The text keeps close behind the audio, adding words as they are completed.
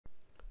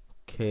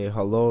Okay,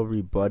 hello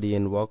everybody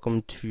and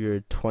welcome to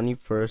your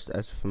 21st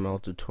Sfml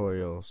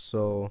tutorial.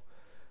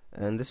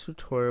 In this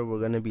tutorial we're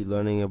going to be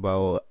learning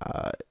about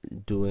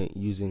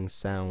using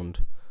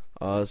sound.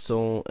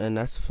 So in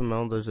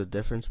Sfml there's a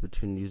difference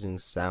between using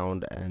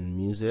sound and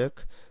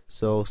music.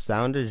 So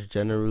sound is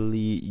generally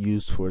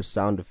used for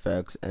sound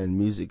effects and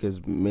music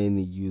is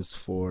mainly used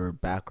for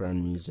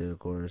background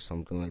music or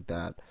something like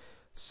that.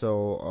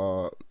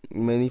 So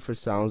mainly for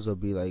sounds there'll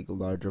be like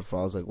larger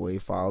files like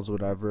WAV files,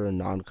 whatever, and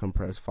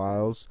non-compressed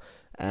files,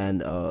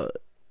 and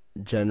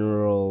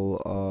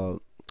general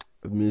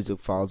music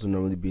files will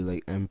normally be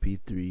like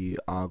MP3,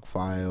 OGG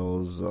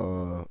files,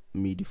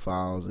 MIDI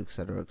files,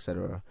 etc.,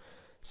 etc.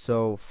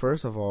 So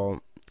first of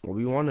all, what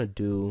we want to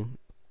do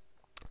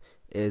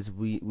is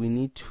we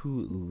need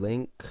to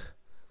link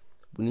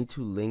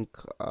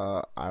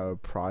our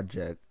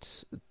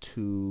project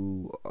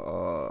to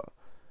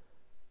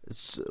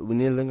we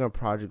need to link our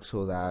project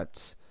so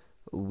that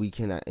we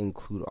can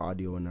include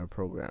audio in our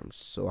programs.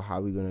 So how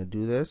are we going to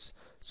do this?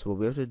 So what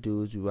we have to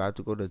do is we have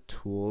to go to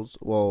tools.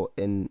 Well,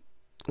 in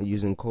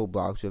using code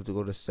blocks, you have to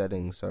go to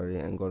settings,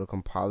 and go to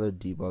compiler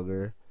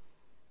debugger.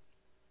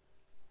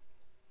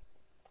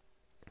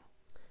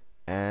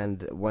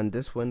 And when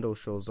this window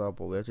shows up,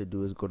 what we have to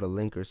do is go to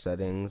linker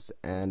settings,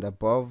 and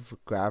above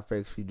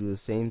graphics we do the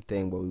same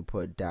thing, but we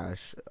put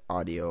dash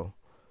audio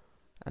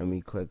and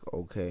we click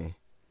OK.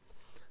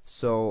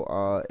 So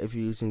if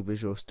you're using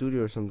Visual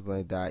Studio or something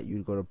like that,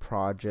 you'd go to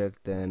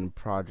project, then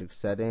project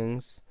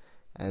settings,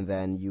 and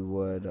then you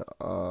would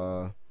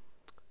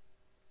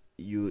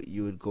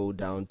you would go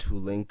down to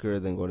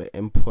linker, then go to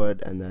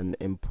input, and then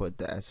input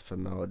the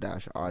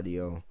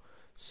Sfml-audio.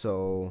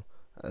 So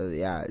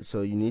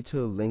so you need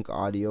to link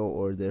audio,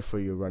 or therefore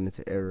you run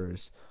into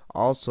errors.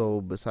 Also,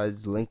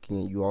 besides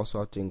linking it, you also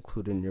have to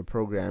include in your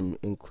program,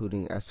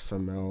 including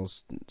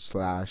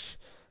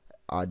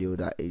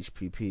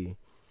Sfml/audio.hpp.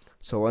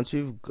 So once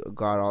we've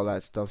got all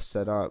that stuff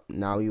set up,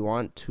 now we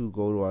want to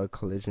go to our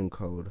collision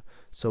code.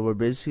 So we're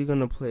basically going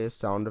to play a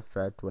sound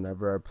effect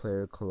whenever our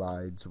player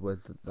collides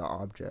with the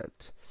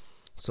object.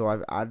 So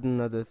I've added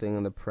another thing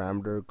in the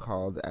parameter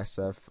called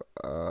SF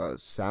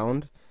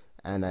sound,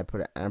 and I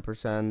put an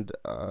ampersand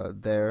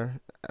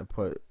there. To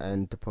put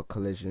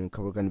collision,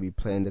 because we're going to be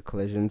playing the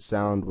collision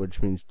sound,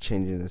 which means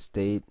changing the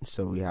state.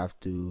 So we have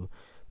to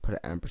put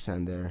an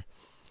ampersand there.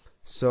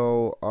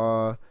 So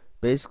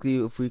basically,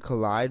 if we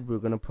collide, we're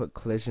going to put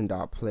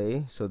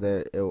collision.play so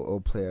that it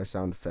will play our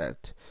sound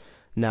effect.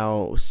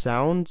 Now,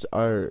 sounds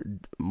are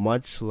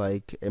much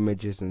like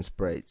images and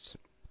sprites.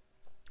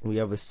 We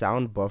have a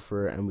sound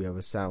buffer and we have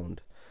a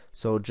sound.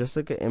 So just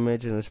like an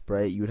image and a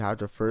sprite, you'd have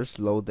to first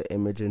load the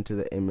image into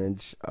the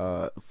image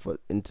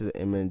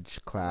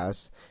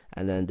class,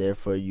 and then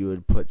therefore you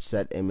would put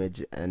set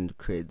image and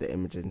create the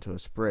image into a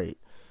sprite.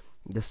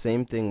 The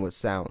same thing with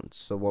sounds.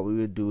 So what we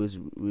would do is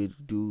we'd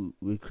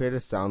create a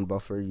sound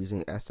buffer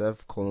using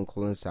SF :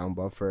 sound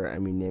buffer,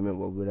 and we name it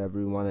whatever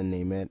we want to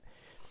name it.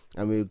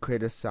 And we would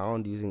create a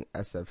sound using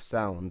SF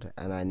sound,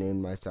 and I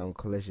named my sound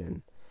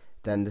collision.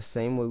 Then the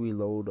same way we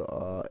load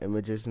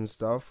images and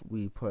stuff,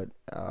 we put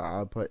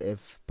I'll put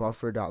if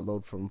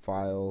buffer.load from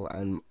file,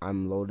 and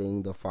I'm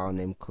loading the file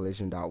named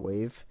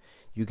collision.wave.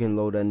 You can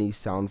load any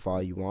sound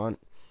file you want.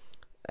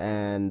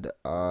 And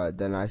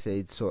then I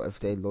say, so if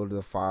they loaded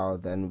the file,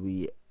 then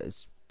we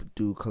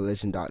do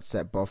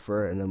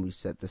collision.setBuffer, and then we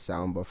set the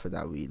sound buffer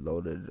that we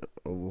loaded,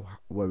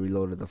 where we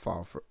loaded the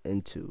file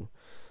into.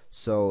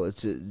 So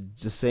it's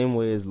the same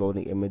way as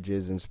loading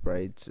images and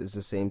sprites. It's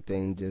the same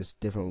thing, just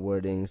different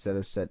wording. Instead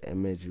of set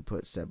image, we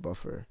put set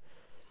buffer.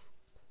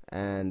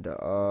 And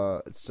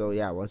so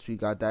yeah, once we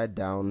got that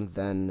down,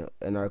 then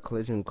in our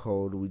collision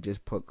code we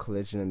just put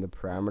collision in the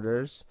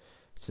parameters,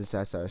 since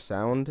that's our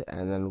sound.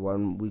 And then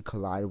when we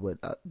collide with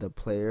the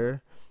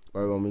player,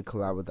 or when we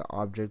collide with the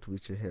object, we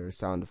should hear a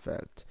sound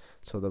effect.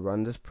 So to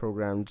run this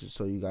program, just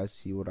so you guys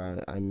see what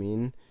I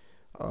mean,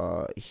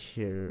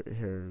 here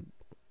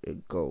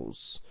it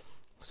goes.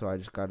 So I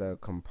just gotta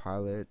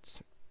compile it.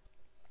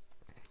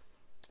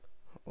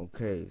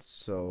 Okay,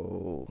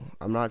 so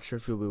I'm not sure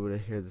if you'll be able to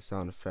hear the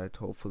sound effect.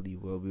 Hopefully you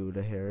will be able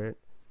to hear it.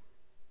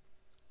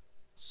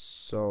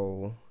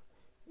 So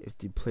if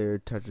the player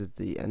touches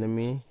the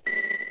enemy,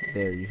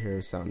 there you hear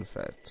a sound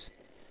effect.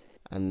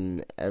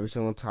 And every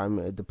single time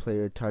the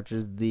player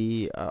touches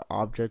the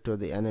object or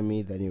the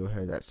enemy, then you'll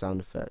hear that sound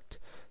effect.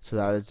 So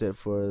that is it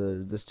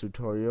for this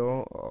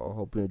tutorial. I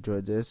hope you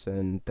enjoyed this,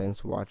 and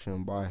thanks for watching,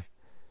 and bye.